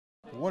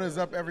What is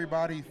up,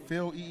 everybody?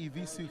 Phil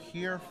EEVSU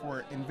here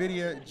for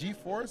NVIDIA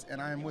GeForce,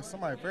 and I am with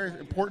somebody very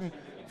important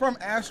from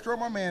ASTRO,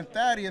 my man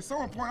Thaddeus.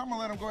 So important, I'm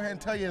going to let him go ahead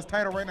and tell you his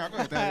title right now. Go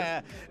ahead,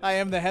 Thaddeus. I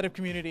am the head of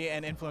community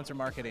and influencer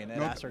marketing at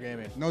ASTRO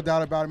Gaming. No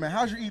doubt about it, man.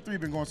 How's your E3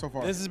 been going so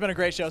far? This has been a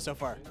great show so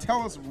far.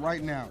 Tell us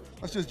right now.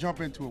 Let's just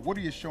jump into it. What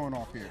are you showing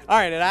off here? All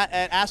right,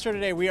 at ASTRO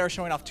today, we are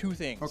showing off two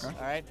things. Okay.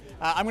 All right.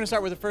 I'm going to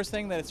start with the first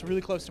thing that's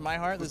really close to my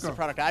heart. This is a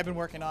product I've been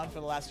working on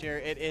for the last year.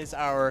 It is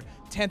our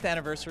 10th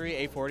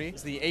anniversary A40.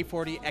 It's the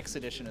A40 X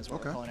Edition is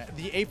what we're calling it.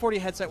 The A40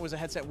 headset was a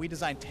headset we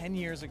designed 10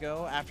 years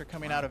ago after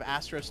coming out of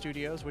ASTRO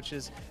Studios, which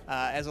is,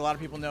 as a lot of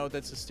people know,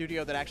 that's a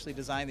studio that actually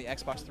designed the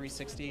Xbox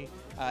 360,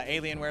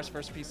 Alienware's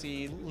first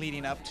PC,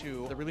 leading up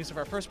to the release of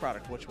our first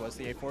product, which was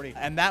the A40.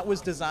 And that was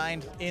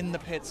designed in the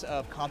pits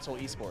of console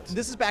esports.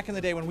 This is back in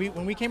the day when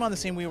we came on the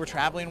scene. We were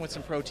traveling with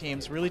some pro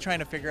teams, really trying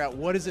to figure out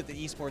what is it that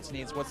esports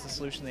needs, what's the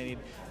solution they need.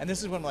 And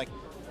this is when, like,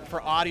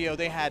 for audio,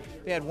 they had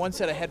one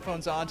set of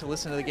headphones on to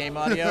listen to the game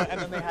audio,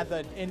 and then they had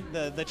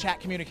the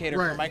chat communicator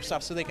from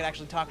Microsoft so they could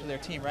actually talk to their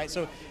team, right?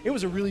 So it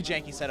was a really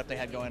janky setup they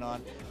had going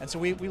on. And so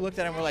we looked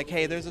at it and we're like,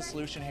 hey, there's a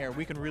solution here.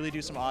 We can really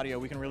do some audio.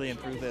 We can really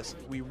improve this.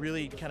 We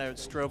really kind of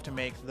strove to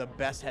make the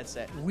best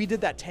headset. We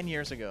did that 10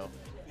 years ago.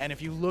 And if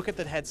you look at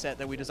the headset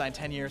that we designed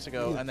 10 years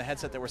ago and the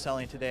headset that we're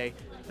selling today,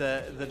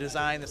 the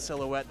design, the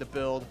silhouette, the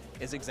build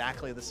is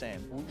exactly the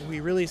same. We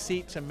really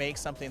seek to make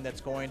something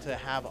that's going to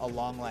have a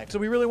long life. So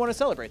we really want to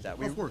celebrate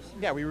that. Of course.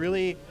 Yeah, we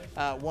really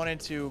wanted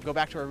to go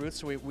back to our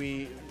roots. So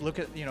we look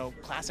at,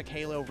 classic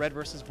Halo, red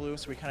versus blue.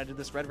 So we kind of did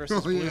this red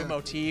versus blue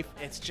motif.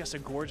 It's just a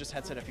gorgeous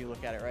headset if you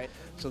look at it, right?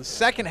 So the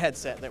second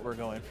headset that we're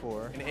going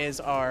for is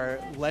our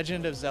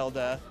Legend of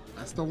Zelda.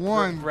 That's the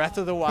one. Breath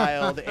of the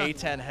Wild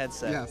A10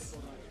 headset. Yes.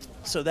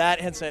 So that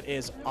headset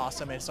is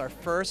awesome. It's our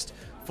first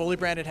fully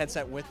branded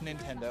headset with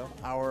Nintendo.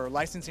 Our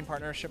licensing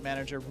partnership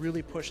manager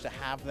really pushed to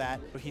have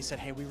that. He said,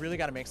 hey, we really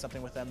got to make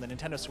something with them. The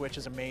Nintendo Switch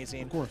is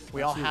amazing. Of course.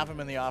 We all have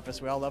them in the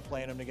office. We all love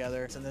playing them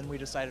together. And then we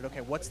decided,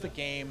 okay, what's the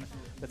game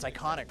that's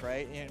iconic,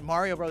 right?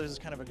 Mario Brothers is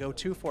kind of a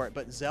go-to for it,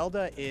 but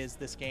Zelda is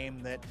this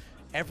game that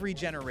every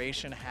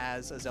generation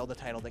has a Zelda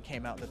title that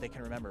came out that they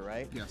can remember,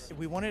 right? Yes.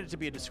 We wanted it to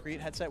be a discreet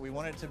headset. We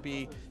wanted it to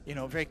be,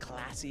 very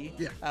classy.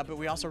 Yeah. But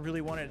we also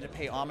really wanted it to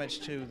pay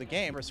homage to the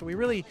game. So we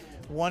really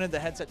wanted the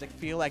headset to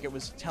feel like it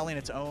was telling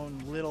its own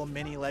little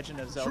mini Legend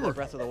of Zelda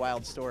Breath of the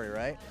Wild story,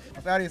 right?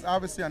 Thaddeus,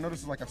 obviously, I know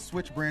this is like a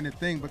Switch branded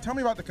thing, but tell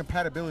me about the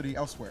compatibility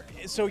elsewhere.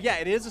 So yeah,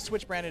 it is a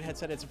Switch branded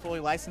headset. It's a fully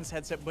licensed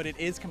headset, but it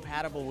is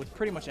compatible with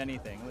pretty much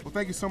anything. Well,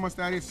 thank you so much,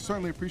 Thaddeus.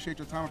 Certainly appreciate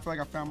your time. I feel like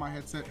I found my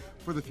headset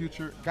for the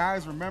future.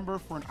 Guys, remember,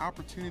 for an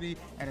opportunity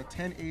at a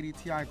 1080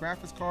 Ti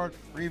graphics card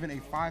or even a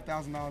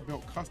 $5,000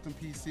 built custom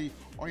PC,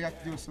 all you have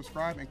to do is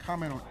subscribe and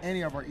comment on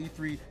any of our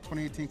E3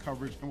 2018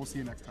 coverage, and we'll see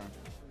you next time.